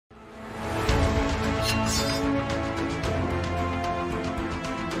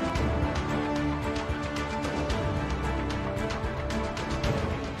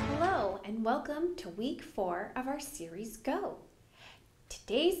welcome to week 4 of our series Go.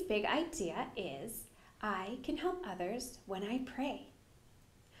 Today's big idea is I can help others when I pray.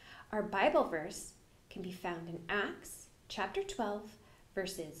 Our Bible verse can be found in Acts chapter 12,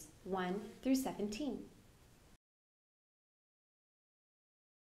 verses 1 through 17.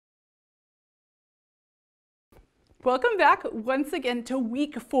 Welcome back once again to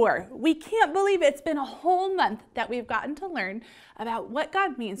week 4. We can't believe it's been a whole month that we've gotten to learn about what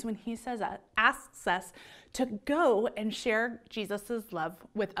God means when he asks us to go and share Jesus' love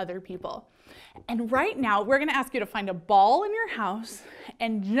with other people. And right now, we're gonna ask you to find a ball in your house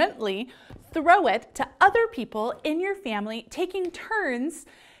and gently throw it to other people in your family, taking turns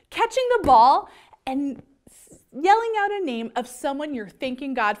catching the ball and yelling out a name of someone you're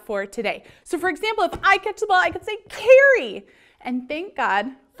thanking God for today. So for example, if I catch the ball, I could say Carrie and thank God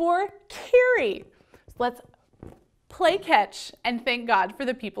for Carrie. So let's play catch and thank God for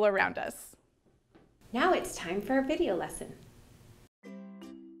the people around us. Now it's time for a video lesson.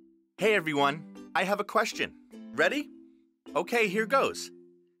 Hey everyone, I have a question. Ready? Okay, here goes.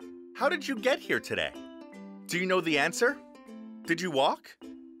 How did you get here today? Do you know the answer? Did you walk?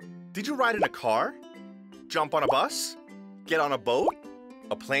 Did you ride in a car? Jump on a bus? Get on a boat?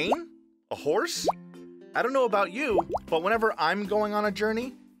 A plane? A horse? I don't know about you, but whenever I'm going on a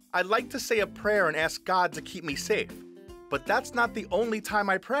journey, I like to say a prayer and ask God to keep me safe. But that's not the only time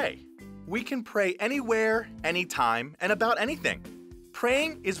I pray. We can pray anywhere, anytime, and about anything.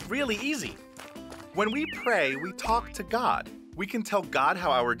 Praying is really easy. When we pray, we talk to God. We can tell God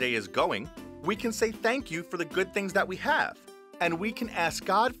how our day is going. We can say thank you for the good things that we have. And we can ask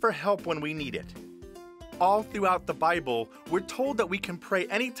God for help when we need it. All throughout the Bible, we're told that we can pray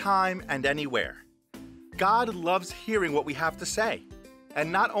anytime and anywhere. God loves hearing what we have to say.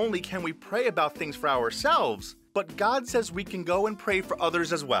 And not only can we pray about things for ourselves, but God says we can go and pray for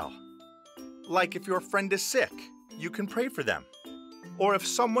others as well. Like if your friend is sick, you can pray for them. Or if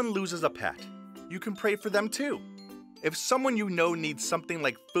someone loses a pet, you can pray for them too. If someone you know needs something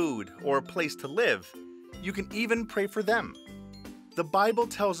like food or a place to live, you can even pray for them. The Bible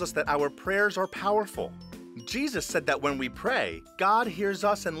tells us that our prayers are powerful. Jesus said that when we pray, God hears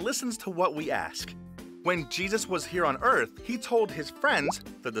us and listens to what we ask. When Jesus was here on earth, he told his friends,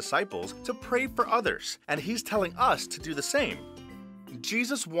 the disciples, to pray for others, and he's telling us to do the same.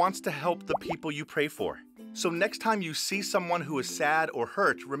 Jesus wants to help the people you pray for. So next time you see someone who is sad or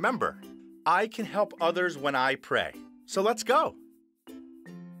hurt, remember, I can help others when I pray. So let's go.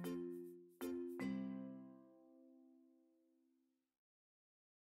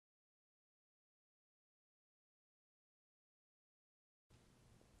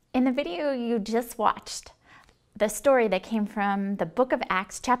 In the video you just watched, the story that came from the book of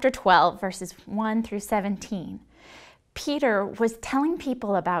Acts, chapter 12, verses 1 through 17, Peter was telling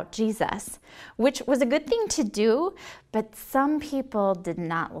people about Jesus, which was a good thing to do, but some people did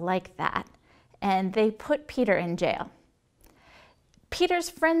not like that, and they put Peter in jail. Peter's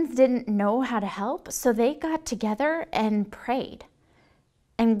friends didn't know how to help, so they got together and prayed.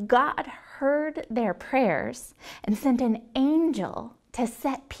 And God heard their prayers and sent an angel to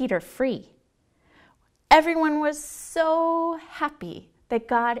set Peter free. Everyone was so happy that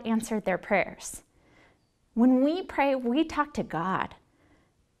God answered their prayers. When we pray, we talk to God.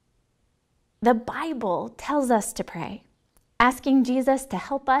 The Bible tells us to pray, asking Jesus to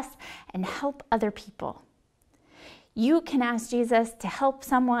help us and help other people. You can ask Jesus to help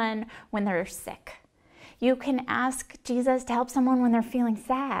someone when they're sick. You can ask Jesus to help someone when they're feeling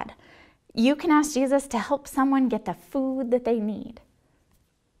sad. You can ask Jesus to help someone get the food that they need.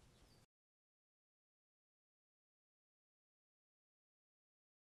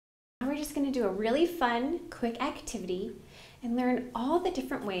 Now we're just going to do a really fun, quick activity and learn all the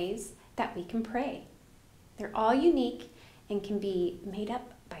different ways that we can pray. They're all unique and can be made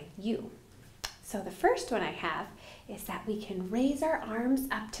up by you. So the first one I have is that we can raise our arms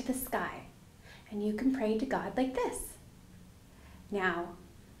up to the sky, and you can pray to God like this. Now,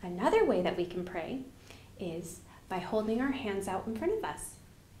 another way that we can pray is by holding our hands out in front of us,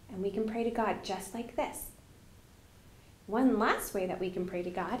 and we can pray to God just like this. One last way that we can pray to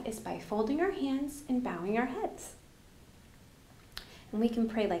God is by folding our hands and bowing our heads. And we can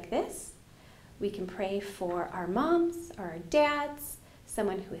pray like this. We can pray for our moms or our dads,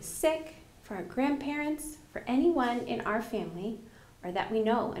 someone who is sick, for our grandparents, for anyone in our family or that we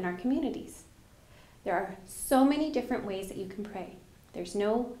know in our communities. There are so many different ways that you can pray. There's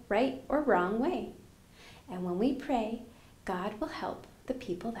no right or wrong way. And when we pray, God will help the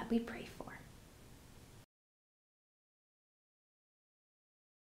people that we pray for.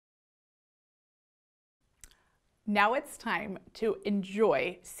 Now it's time to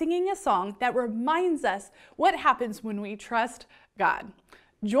enjoy singing a song that reminds us what happens when we trust God.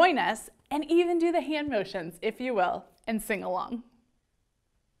 Join us and even do the hand motions, if you will, and sing along.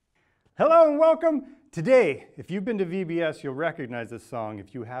 Hello and welcome. Today, if you've been to VBS, you'll recognize this song.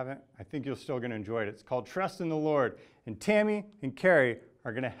 If you haven't, I think you're still going to enjoy it. It's called Trust in the Lord. And Tammy and Carrie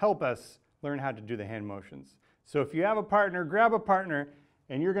are going to help us learn how to do the hand motions. So if you have a partner, grab a partner,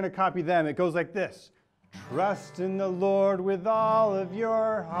 and you're going to copy them. It goes like this. Trust in the Lord with all of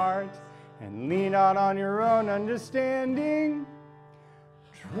your heart and lean not on your own understanding.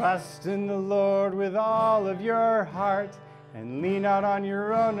 Trust in the Lord with all of your heart and lean not on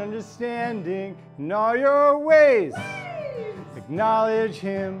your own understanding. In all your ways, acknowledge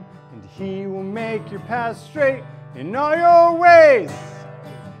Him, and He will make your path straight. In all your ways,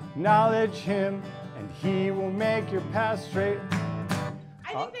 acknowledge Him, and He will make your path straight.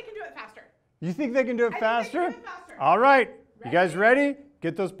 I think they can do it faster. You think they can do it faster? They can do it faster. All right. You guys ready?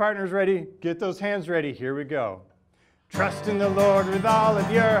 Get those partners ready. Get those hands ready. Here we go. Trust in the Lord with all of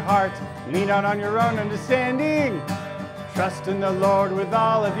your heart. Lean not on your own understanding. Trust in the Lord with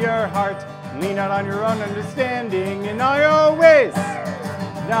all of your heart. Lean not on your own understanding. In all your ways,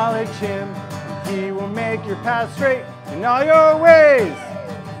 acknowledge Him, and He will make your path straight. In all your ways,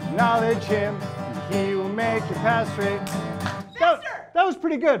 acknowledge Him, and He will make your path straight. That was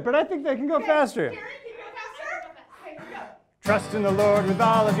pretty good, but I think they can go faster. Carrie, can you go faster? Okay, here we go. Trust in the Lord with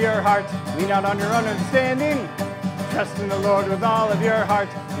all of your heart. Lean not on your own understanding. Trust in the Lord with all of your heart.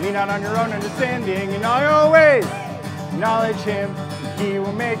 Lean not on your own understanding. In all your ways, acknowledge Him, and He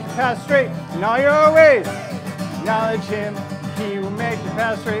will make your path straight. In all your ways, acknowledge Him, and He will make your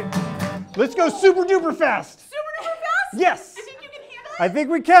path straight. Let's go super duper fast. Super duper fast? Yes. You think you can handle it? I think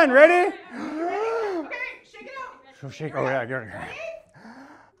we can. Ready? Okay, shake it out. So shake. Oh yeah, good. Ready?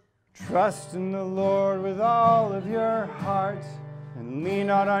 Trust in the Lord with all of your heart and lean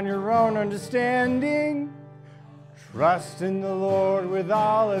not on your own understanding. Trust in the Lord with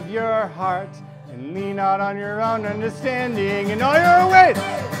all of your heart and lean not on your own understanding. In all your ways,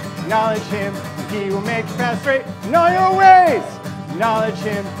 acknowledge Him, and He will make your path straight. In all your ways, acknowledge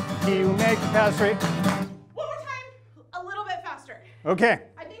Him, and He will make your path straight. One more time, a little bit faster. Okay,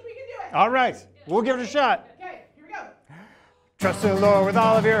 I think we can do it. all right, we'll give it a shot. Okay, here we go. Trust in the Lord with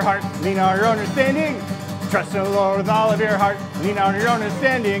all of your heart, lean on your own understanding. Trust in the Lord with all of your heart, lean on your own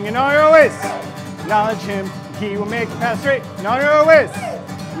understanding. In all your ways, acknowledge Him, He will make your path straight. In all your ways,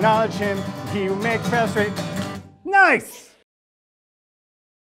 acknowledge Him, He will make your path straight. Nice!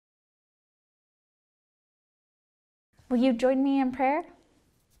 Will you join me in prayer?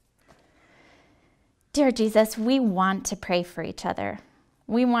 Dear Jesus, we want to pray for each other.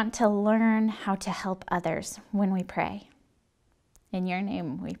 We want to learn how to help others when we pray. In your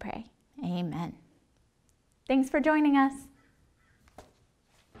name we pray. Amen. Thanks for joining us.